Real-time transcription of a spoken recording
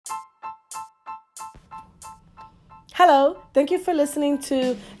Hello, thank you for listening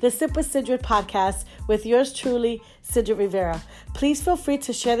to the Sip with Sidrid podcast with yours truly, Sidrid Rivera. Please feel free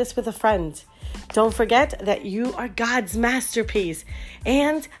to share this with a friend. Don't forget that you are God's masterpiece.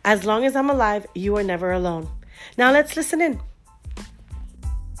 And as long as I'm alive, you are never alone. Now let's listen in.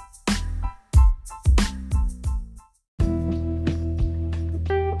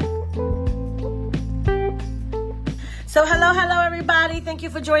 So hello, everybody. Thank you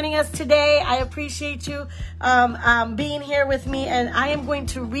for joining us today. I appreciate you being here with me. And I am going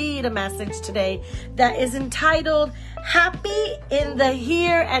to read a message today that is entitled, Happy in the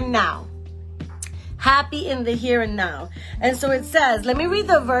Here and Now. Happy in the here and now. And so it says, let me read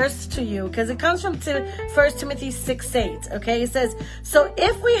the verse to you because it comes from 1 Timothy 6:8. Okay, it says, so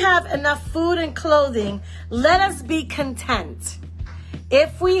if we have enough food and clothing, let us be content.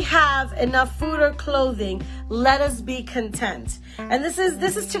 If we have enough food or clothing, let us be content. And this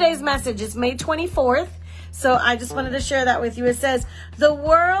is today's message. It's May 24th. So I just wanted to share that with you. It says, the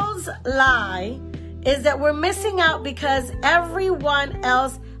world's lie is that we're missing out because everyone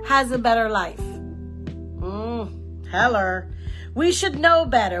else has a better life. Hello. We should know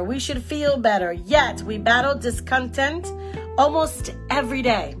better. We should feel better. Yet we battle discontent almost every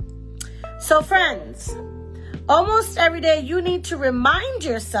day. So friends, almost every day you need to remind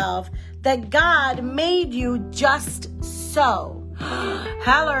yourself that God made you just so.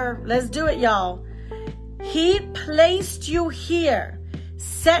 Hello. Let's do it, y'all. He placed you here,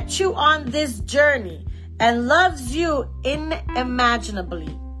 set you on this journey, and loves you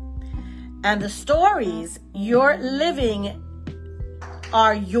inimaginably. And the stories you're living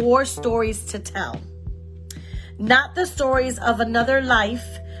are your stories to tell. Not the stories of another life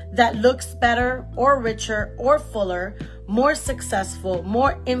that looks better or richer or fuller, more successful,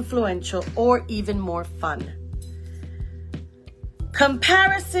 more influential, or even more fun.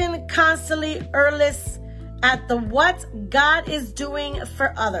 Comparison constantly hurls at the what God is doing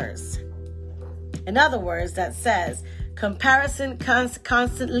for others. In other words, that says comparison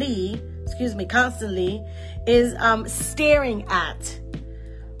constantly is staring at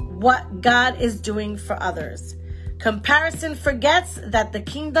what God is doing for others. Comparison forgets that the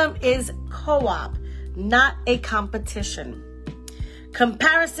kingdom is co-op, not a competition.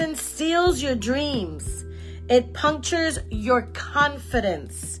 Comparison steals your dreams. It punctures your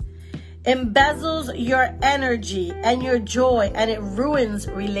confidence, embezzles your energy and your joy, and it ruins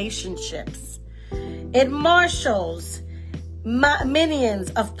relationships. It marshals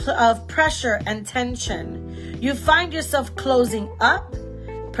minions of pressure and tension. You find yourself closing up,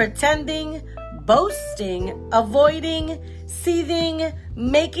 pretending, boasting, avoiding, seething,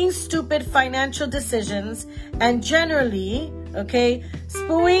 making stupid financial decisions, and generally,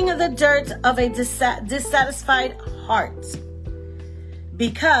 spewing the dirt of a dissatisfied heart.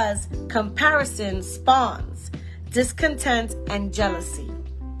 Because comparison spawns discontent and jealousy.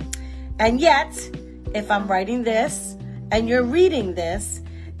 And yet, if I'm writing this, and you're reading this,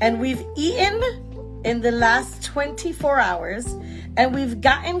 and we've eaten in the last 24 hours, and we've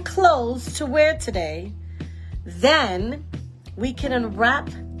gotten clothes to wear today, then we can unwrap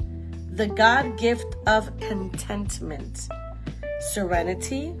the God gift of contentment,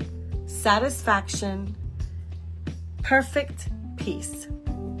 serenity, satisfaction, perfect peace.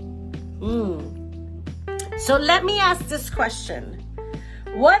 So let me ask this question.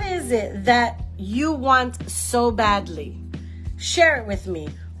 What is it that you want so badly? Share it with me.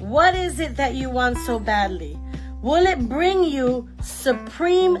 What is it that you want so badly? Will it bring you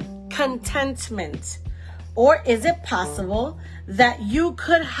supreme contentment? Or is it possible that you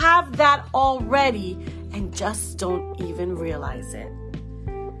could have that already and just don't even realize it?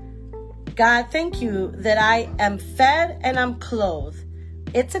 God, thank you that I am fed and I'm clothed.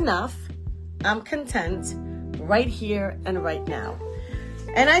 It's enough. I'm content right here and right now.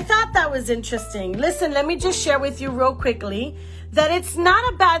 And I thought that was interesting. Listen, let me just share with you real quickly that it's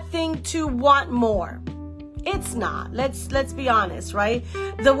not a bad thing to want more. It's not. Let's be honest, right?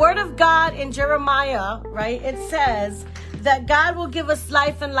 The word of God in Jeremiah, right? It says that God will give us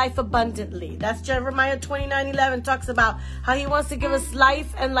life and life abundantly. That's Jeremiah 29:11 talks about how he wants to give us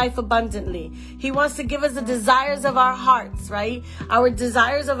life and life abundantly. He wants to give us the desires of our hearts, right? Our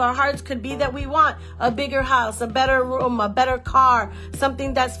desires of our hearts could be that we want a bigger house, a better room, a better car,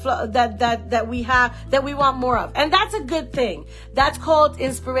 something that we want more of. And that's a good thing. That's called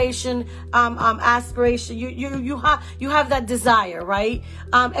inspiration, aspiration. You have that desire, right?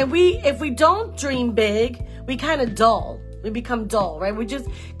 And if we don't dream big, we kind of dull. We become dull, right? We just,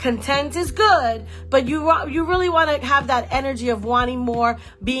 content is good, but you really want to have that energy of wanting more,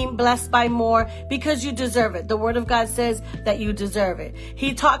 being blessed by more, because you deserve it. The Word of God says that you deserve it.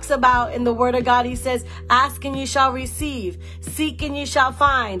 He talks about, in the Word of God, he says, ask and you shall receive, seek and you shall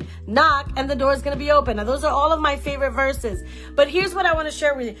find, knock and the door is going to be open. Now, those are all of my favorite verses. But here's what I want to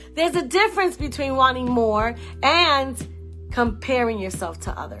share with you. There's a difference between wanting more and comparing yourself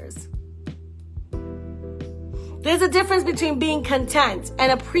to others. There's a difference between being content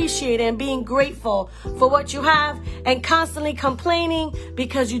and appreciating and being grateful for what you have and constantly complaining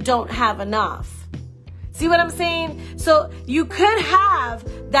because you don't have enough. See what I'm saying? So you could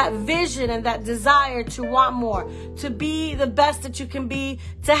have that vision and that desire to want more, to be the best that you can be,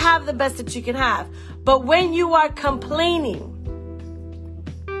 to have the best that you can have. But when you are complaining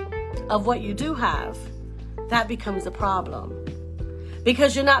of what you do have, that becomes a problem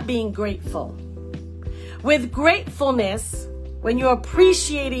because you're not being grateful. With gratefulness, when you're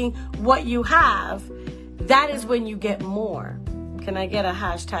appreciating what you have, that is when you get more. Can I get a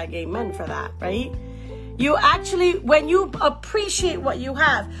hashtag amen for that, right? You actually, when you appreciate what you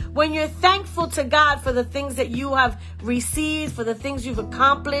have, when you're thankful to God for the things that you have received, for the things you've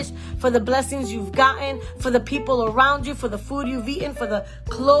accomplished, for the blessings you've gotten, for the people around you, for the food you've eaten, for the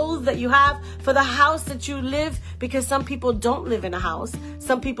clothes that you have, for the house that you live, because some people don't live in a house.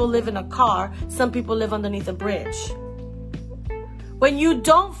 Some people live in a car. Some people live underneath a bridge. When you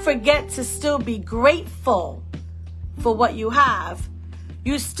don't forget to still be grateful for what you have,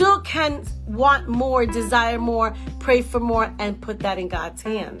 you still can want more, desire more, pray for more, and put that in God's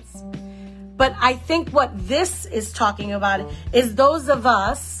hands. But I think what this is talking about is those of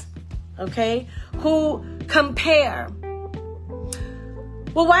us, okay, who compare.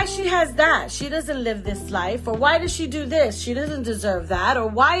 Well, why she has that? She doesn't live this life. Or why does she do this? She doesn't deserve that. Or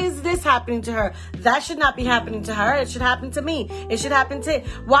why is this happening to her? That should not be happening to her. It should happen to me. It should happen to...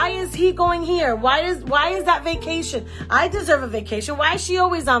 Why is he going here? Why is that vacation? I deserve a vacation. Why is she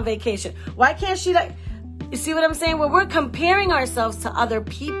always on vacation? Why can't she... You see what I'm saying? When we're comparing ourselves to other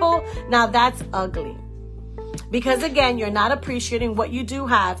people, now that's ugly. Because again, you're not appreciating what you do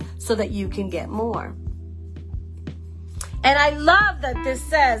have so that you can get more. And I love that this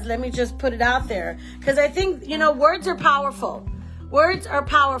says, let me just put it out there, because I think, words are powerful. Words are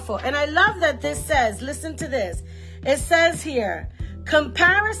powerful. And I love that this says, listen to this. It says here,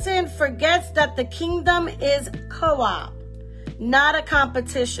 comparison forgets that the kingdom is co-op, not a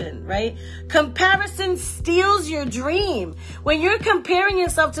competition, right? Comparison steals your dream. When you're comparing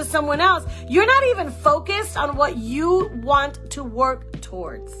yourself to someone else, you're not even focused on what you want to work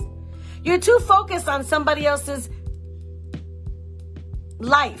towards. You're too focused on somebody else's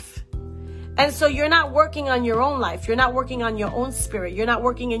life. And so you're not working on your own life. You're not working on your own spirit. You're not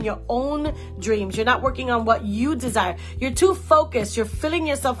working in your own dreams. You're not working on what you desire. You're too focused. You're filling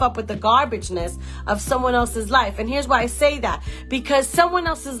yourself up with the garbageness of someone else's life. And here's why I say that. Because someone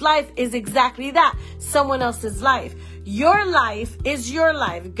else's life is exactly that. Someone else's life. Your life is your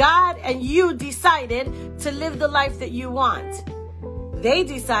life. God and you decided to live the life that you want. They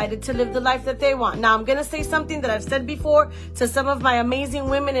decided to live the life that they want. Now, I'm going to say something that I've said before to some of my amazing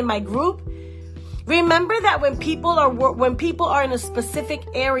women in my group. Remember that when people are in a specific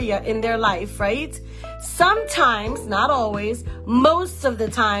area in their life, right? Sometimes, not always, most of the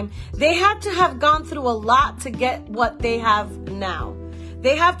time, they had to have gone through a lot to get what they have now.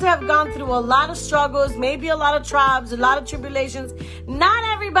 They have to have gone through a lot of struggles, maybe a lot of trials, a lot of tribulations. Not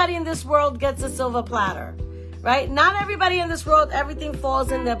everybody in this world gets a silver platter. Right? Not everybody in this world, everything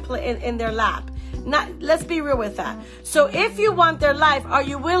falls in their lap. Let's be real with that. So if you want their life, are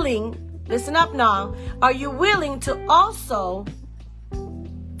you willing, listen up now, are you willing to also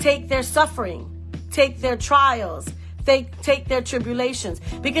take their suffering, take their trials, take their tribulations?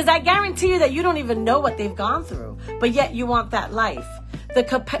 Because I guarantee you that you don't even know what they've gone through, but yet you want that life.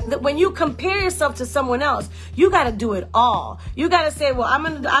 When you compare yourself to someone else, you got to do it all. You got to say, well,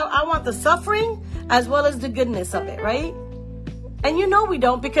 I want the suffering as well as the goodness of it, right? And we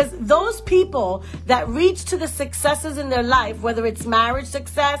don't, because those people that reach to the successes in their life, whether it's marriage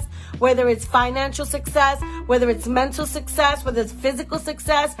success, whether it's financial success, whether it's mental success, whether it's physical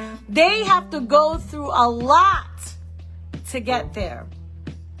success, they have to go through a lot to get there.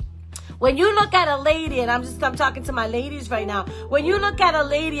 When you look at a lady, and I'm talking to my ladies right now. When you look at a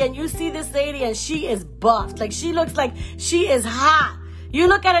lady and you see this lady and she is buffed, like she looks like she is hot. You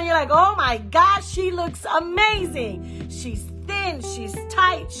look at her and you're like, oh my gosh, she looks amazing. She's thin, she's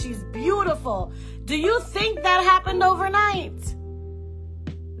tight, she's beautiful. Do you think that happened overnight?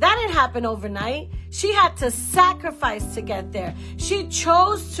 That didn't happen overnight. She had to sacrifice to get there. She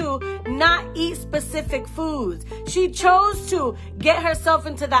chose to not eat specific foods. She chose to get herself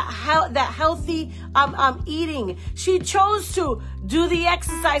into that healthy eating. She chose to do the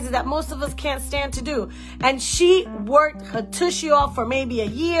exercises that most of us can't stand to do. And she worked her tushy off for maybe a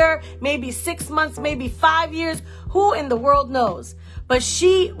year, maybe 6 months, maybe 5 years. Who in the world knows? But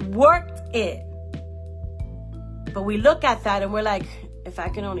she worked it. But we look at that and we're like, if I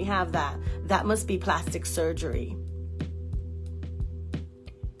can only have that, that must be plastic surgery.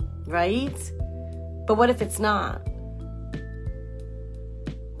 Right? But what if it's not?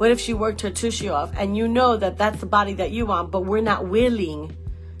 What if she worked her tushy off and you know that that's the body that you want, but we're not willing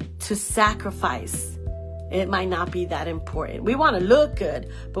to sacrifice? It might not be that important. We want to look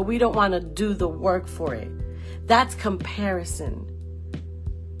good, but we don't want to do the work for it. That's comparison.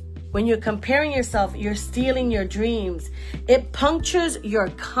 When you're comparing yourself, you're stealing your dreams. It punctures your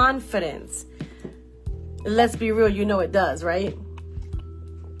confidence. Let's be real, you know it does, right?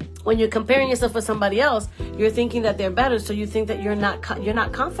 When you're comparing yourself with somebody else, you're thinking that they're better, so you think that you're not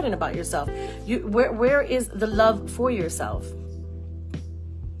confident about yourself. Where is the love for yourself?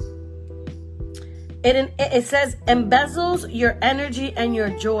 It says embezzles your energy and your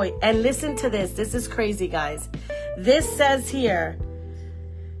joy. And listen to this. This is crazy, guys. This says here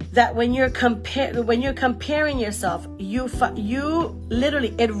that when you're comparing yourself, you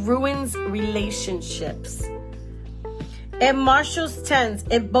literally, it ruins relationships. It marshals tents,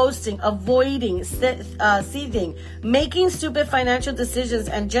 it boasting, avoiding, seething, making stupid financial decisions,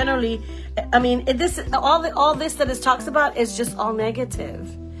 and generally, all this that it talks about is just all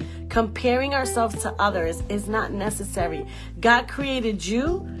negative. Comparing ourselves to others is not necessary. God created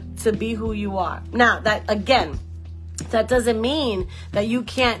you to be who you are. Now, that doesn't mean that you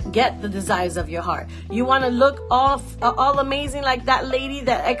can't get the desires of your heart. You want to look all amazing like that lady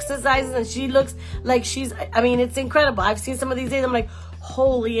that exercises and she looks like it's incredible. I've seen some of these days. I'm like,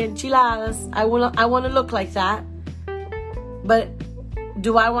 holy enchiladas. I want to look like that. But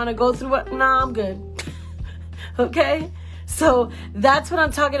do I want to go through it? No, I'm good. Okay? So that's what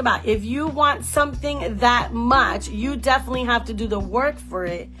I'm talking about. If you want something that much, you definitely have to do the work for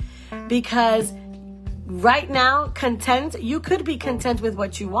it, because right now, you could be content with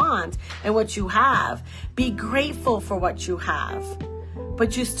what you want and what you have. Be grateful for what you have.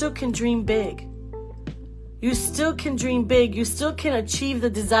 But you still can dream big. You still can dream big. You still can achieve the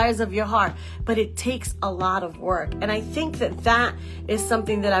desires of your heart. But it takes a lot of work. And I think that is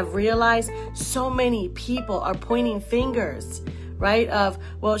something that I've realized. So many people are pointing fingers, right? Of,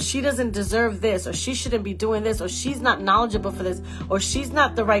 well, she doesn't deserve this, or she shouldn't be doing this, or she's not knowledgeable for this, or she's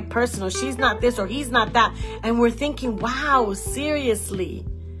not the right person, or she's not this, or he's not that. And we're thinking, wow, seriously?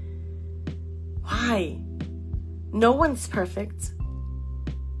 Why? No one's perfect.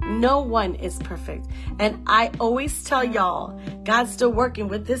 No one is perfect. And I always tell y'all, God's still working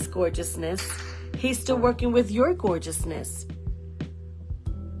with this gorgeousness. He's still working with your gorgeousness.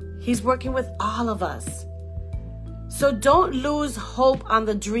 He's working with all of us. So don't lose hope on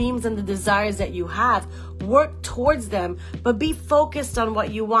the dreams and the desires that you have. Work towards them, but be focused on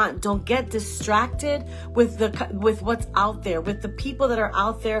what you want. Don't get distracted with what's out there, with the people that are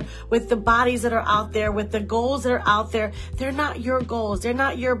out there, with the bodies that are out there, with the goals that are out there. They're not your goals. They're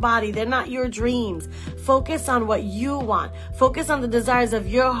not your body. They're not your dreams. Focus on what you want. Focus on the desires of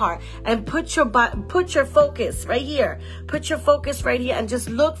your heart, and put your focus right here. Put your focus right here and just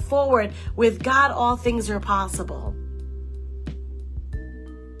look forward. With God, all things are possible.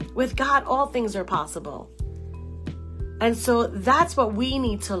 With God, all things are possible. And so that's what we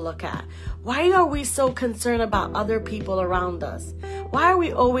need to look at. Why are we so concerned about other people around us? Why are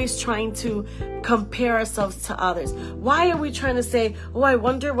we always trying to compare ourselves to others? Why are we trying to say, oh, I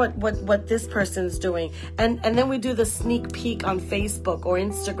wonder what this person's doing? And then we do the sneak peek on Facebook or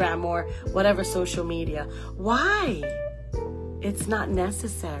Instagram or whatever social media. Why? It's not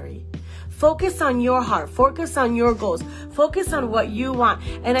necessary. Focus on your heart. Focus on your goals. Focus on what you want.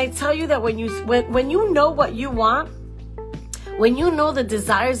 And I tell you that when you know what you want, when you know the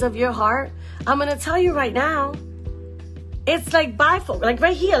desires of your heart, I'm going to tell you right now, it's like bifocal, like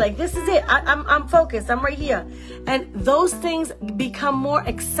right here, like this is it. I'm focused. I'm right here. And those things become more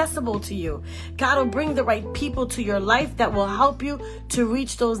accessible to you. God will bring the right people to your life that will help you to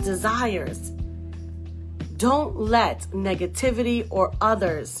reach those desires. Don't let negativity or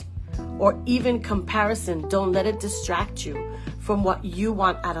others or even comparison, don't let it distract you from what you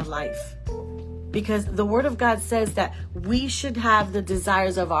want out of life. Because the Word of God says that we should have the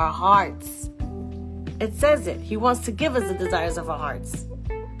desires of our hearts. It says it. He wants to give us the desires of our hearts.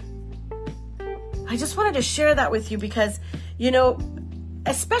 I just wanted to share that with you because,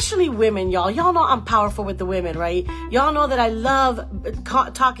 especially women, y'all. Y'all know I'm powerful with the women, right? Y'all know that I love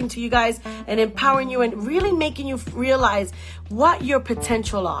talking to you guys and empowering you and really making you realize what your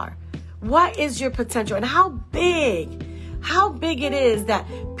potential are. What is your potential and how big it is that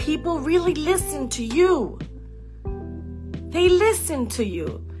people really listen to you. They listen to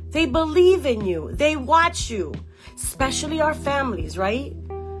you. They believe in you. They watch you, especially our families, right?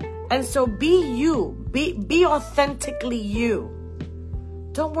 And so be you. Be authentically you.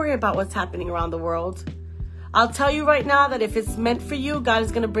 Don't worry about what's happening around the world. I'll tell you right now that if it's meant for you, God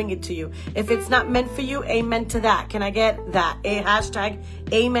is going to bring it to you. If it's not meant for you, amen to that. Can I get that? Hashtag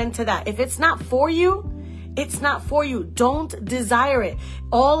amen to that. If it's not for you, it's not for you. Don't desire it.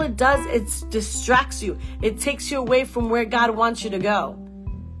 All it does, it distracts you. It takes you away from where God wants you to go.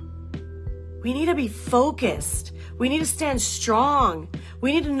 We need to be focused. We need to stand strong.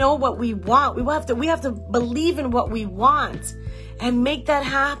 We need to know what we want. We have to believe in what we want and make that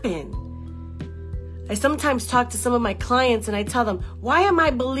happen. I sometimes talk to some of my clients and I tell them, why am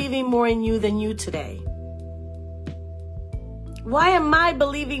I believing more in you than you today? Why am I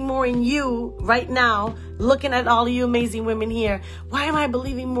believing more in you right now, looking at all of you amazing women here? Why am I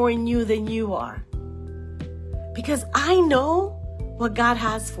believing more in you than you are? Because I know what God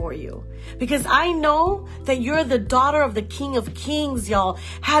has for you. Because I know that you're the daughter of the King of Kings, y'all.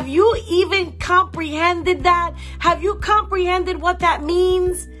 Have you even comprehended that? Have you comprehended what that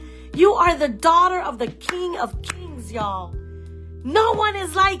means? You are the daughter of the King of Kings, y'all. No one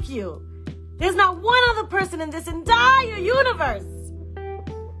is like you. There's not one other person in this entire universe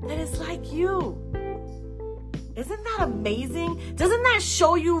that is like you. Isn't that amazing? Doesn't that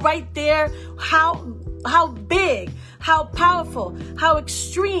show you right there how big, how powerful, how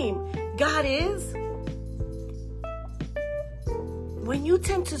extreme God is? When you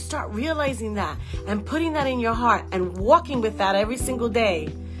tend to start realizing that and putting that in your heart and walking with that every single day,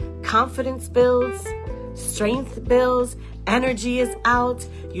 confidence builds, strength builds, energy is out.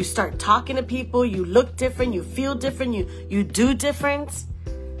 You start talking to people. You look different. You feel different. You do different.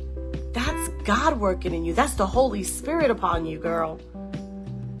 That's God working in you. That's the Holy Spirit upon you, girl.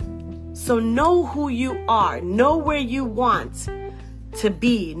 So know who you are. Know where you want to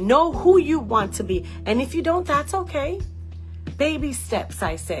be. Know who you want to be. And if you don't, that's okay. Baby steps,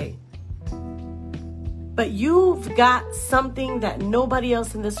 I say. But you've got something that nobody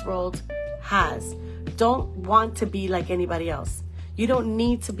else in this world has. Don't want to be like anybody else. You don't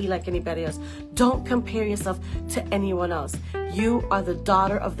need to be like anybody else. Don't compare yourself to anyone else. You are the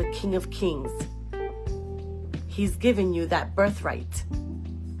daughter of the King of Kings. He's given you that birthright.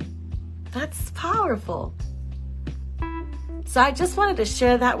 That's powerful. So I just wanted to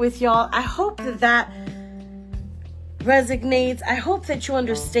share that with y'all. I hope that resonates. I hope that you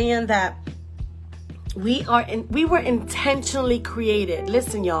understand that we were intentionally created.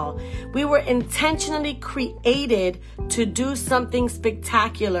 Listen, y'all. We were intentionally created to do something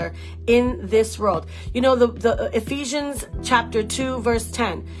spectacular in this world. You know, the Ephesians chapter 2, verse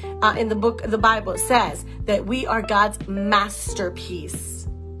 10 in the book of the Bible says that we are God's masterpiece.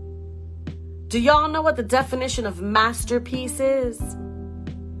 Do y'all know what the definition of masterpiece is?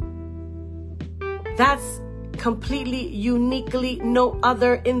 That's completely, uniquely, no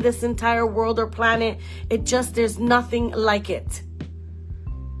other in this entire world or planet. There's nothing like it.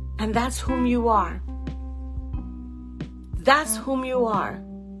 And that's whom you are. That's whom you are.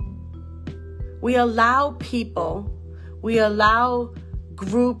 We allow people, we allow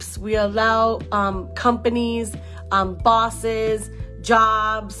groups, we allow companies, bosses,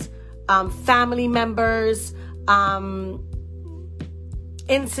 jobs, family members,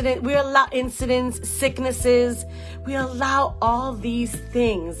 we allow incidents, sicknesses. We allow all these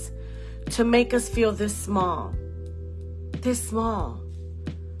things to make us feel this small. This small.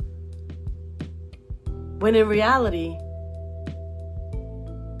 When in reality,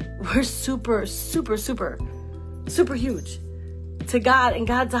 we're super, super, super, super huge to God in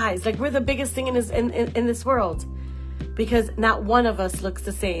God's eyes. Like, we're the biggest thing in this world, because not one of us looks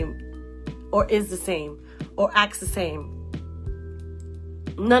the same or is the same or acts the same.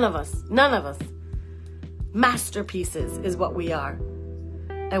 None of us. Masterpieces is what we are.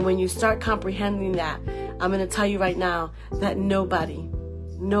 And when you start comprehending that, I'm going to tell you right now that nobody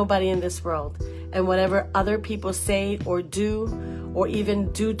in this world, and whatever other people say or do, or even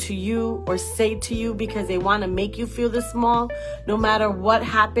do to you or say to you because they want to make you feel this small, no matter what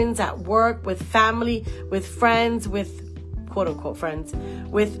happens at work, with family, with friends, with quote-unquote friends,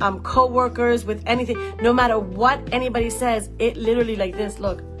 with co-workers, with anything, no matter what anybody says, it literally like this,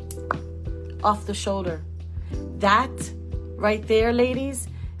 look, off the shoulder. That right there, ladies,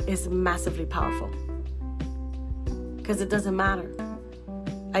 is massively powerful, because it doesn't matter.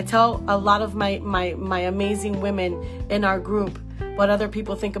 I tell a lot of my amazing women in our group, what other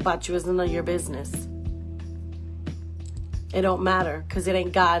people think about you is none of your business. It don't matter, because it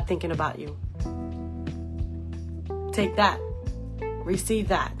ain't God thinking about you. Take that. Receive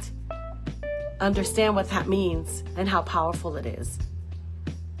that. Understand what that means and how powerful it is.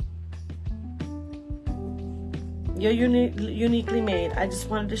 You're uniquely made. I just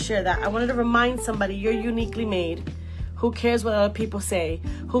wanted to share that. I wanted to remind somebody you're uniquely made. Who cares what other people say?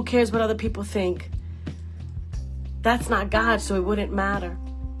 Who cares what other people think? That's not God, so it wouldn't matter.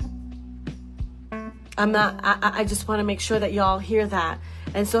 I just want to make sure that y'all hear that.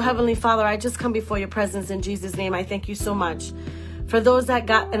 And so, Heavenly Father, I just come before your presence in Jesus' name. I thank you so much for those that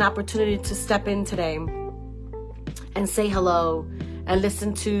got an opportunity to step in today and say hello and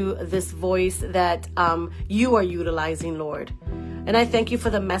listen to this voice that you are utilizing, Lord. And I thank you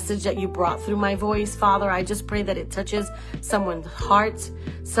for the message that you brought through my voice, Father. I just pray that it touches someone's heart,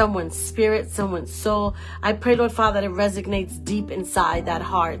 someone's spirit, someone's soul. I pray, Lord Father, that it resonates deep inside that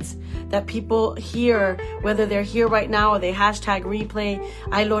heart, that people hear, whether they're here right now or they hashtag replay.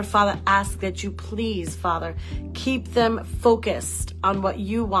 I, Lord Father, ask that you please, Father, keep them focused on what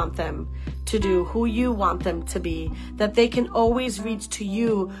you want them to do, who you want them to be, that they can always reach to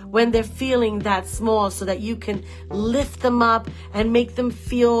you when they're feeling that small, so that you can lift them up and make them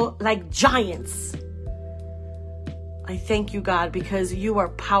feel like giants. I thank you, God, because you are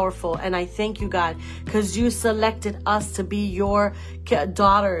powerful. And I thank you, God, because you selected us to be your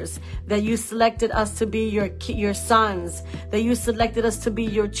daughters, that you selected us to be your sons, that you selected us to be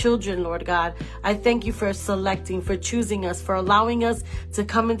your children, Lord God. I thank you for selecting, for choosing us, for allowing us to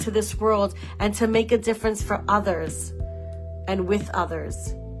come into this world and to make a difference for others and with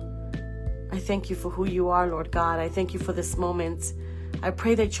others. I thank you for who you are, Lord God. I thank you for this moment. I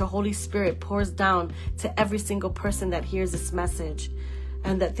pray that your Holy Spirit pours down to every single person that hears this message,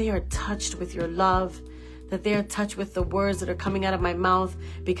 and that they are touched with your love, that they are touched with the words that are coming out of my mouth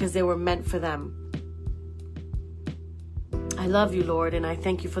because they were meant for them. I love you, Lord, and I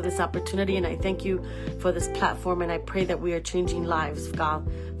thank you for this opportunity, and I thank you for this platform, and I pray that we are changing lives, God,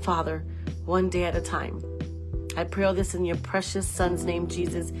 Father, one day at a time. I pray all this in your precious Son's name,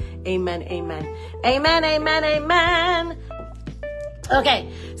 Jesus. Amen, amen. Amen, amen, amen.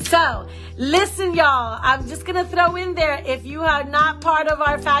 Okay, so listen, y'all. I'm just going to throw in there, if you are not part of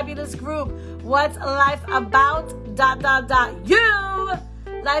our fabulous group, What's Life About? ... You.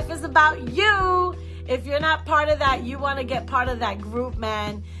 Life is about you. If you're not part of that, you want to get part of that group,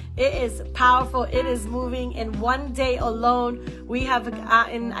 man. It is powerful. It is moving. In one day alone, we have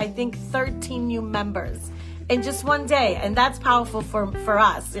gotten, I think, 13 new members. In just one day. And that's powerful for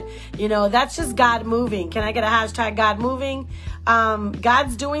us. You know, that's just God moving. Can I get a hashtag God moving?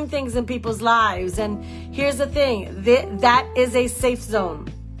 God's doing things in people's lives. And here's the thing. That is a safe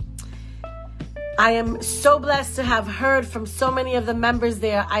zone. I am so blessed to have heard from so many of the members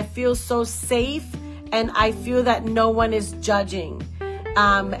there. I feel so safe, and I feel that no one is judging.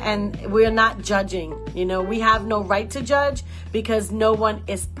 And we're not judging. You know, we have no right to judge because no one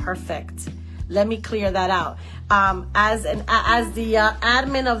is perfect. Let me clear that out. As the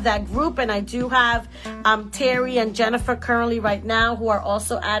admin of that group, and I do have Terry and Jennifer currently right now, who are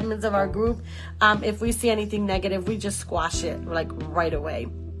also admins of our group. If we see anything negative, we just squash it like right away,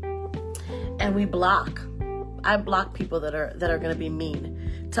 and we block. I block people that are going to be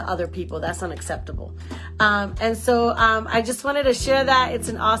mean to other people. That's unacceptable. And so I just wanted to share that. It's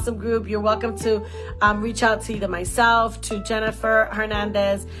an awesome group. You're welcome to reach out to either myself, to Jennifer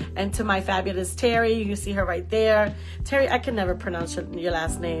Hernandez, and to my fabulous Terry. You see her right there. Terry, I can never pronounce your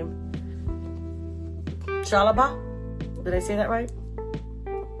last name. Shalaba? Did I say that right?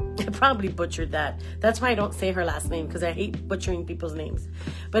 I probably butchered that. That's why I don't say her last name, because I hate butchering people's names.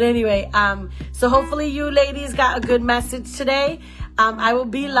 But anyway, so hopefully you ladies got a good message today. I will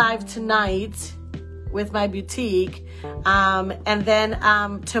be live tonight with my boutique. And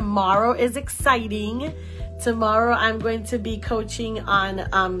then tomorrow is exciting. Tomorrow I'm going to be coaching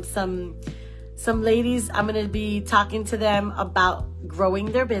on some ladies. I'm going to be talking to them about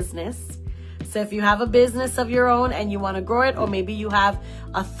growing their business. So if you have a business of your own and you want to grow it, or maybe you have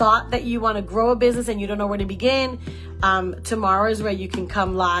a thought that you want to grow a business and you don't know where to begin, tomorrow is where you can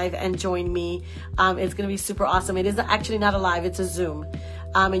come live and join me. It's going to be super awesome. It is actually not a live, it's a Zoom.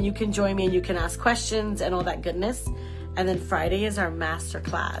 And you can join me and you can ask questions and all that goodness. And then Friday is our master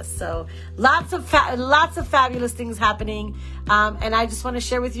class. So lots of fabulous things happening. And I just want to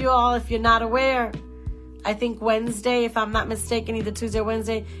share with you all, if you're not aware, I think Wednesday, if I'm not mistaken, either Tuesday or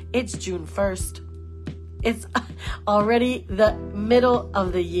Wednesday, it's June 1st. It's already the middle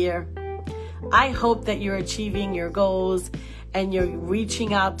of the year. I hope that you're achieving your goals and you're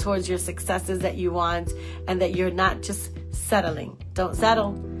reaching out towards your successes that you want, and that you're not just settling. Don't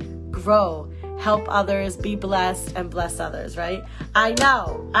settle. Grow. Help others. Be blessed and bless others, right? I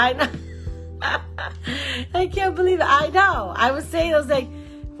know. I can't believe it. I know. I was like,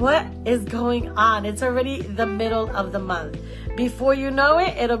 what is going on? It's already the middle of the month. Before you know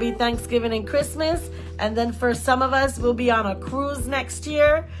it, it'll be Thanksgiving and Christmas. And then for some of us, we'll be on a cruise next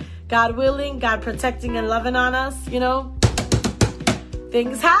year. God willing, God protecting and loving on us,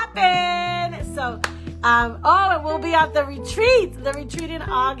 things happen. So, and we'll be at the retreat in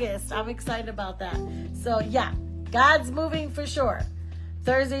August. I'm excited about that. So yeah, God's moving for sure.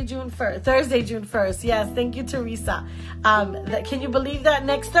 Thursday, June 1st. Yes, thank you, Teresa. Can you believe that?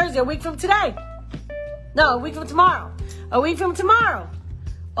 Next Thursday, a week from today. No, a week from tomorrow. Oh,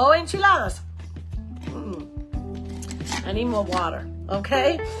 enchiladas. I need more water,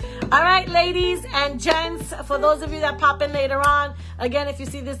 okay? All right, ladies and gents, for those of you that pop in later on, again, if you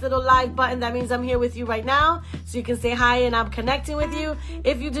see this little live button, that means I'm here with you right now, so you can say hi and I'm connecting with you.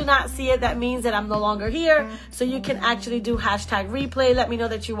 If you do not see it, that means that I'm no longer here, so you can actually do #replay. Let me know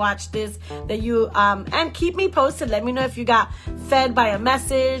that you watched this, that you, and keep me posted. Let me know if you got fed by a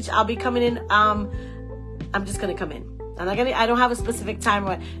message. I'll be coming in, I'm just going to come in. I don't have a specific time.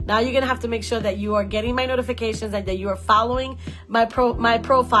 Now you're going to have to make sure that you are getting my notifications and that you are following my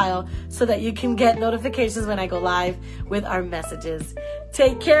profile so that you can get notifications when I go live with our messages.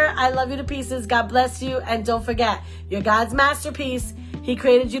 Take care. I love you to pieces. God bless you. And don't forget, you're God's masterpiece. He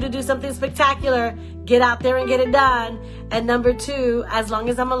created you to do something spectacular. Get out there and get it done. And number 2, as long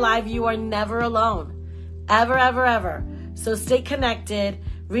as I'm alive, you are never alone. Ever, ever, ever. So stay connected.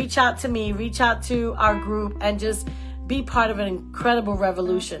 Reach out to me. Reach out to our group and just be part of an incredible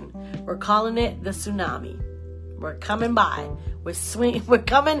revolution. We're calling it the tsunami. We're coming by. We're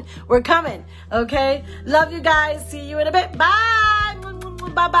coming. Okay? Love you guys. See you in a bit. Bye.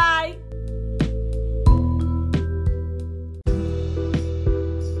 Bye-bye.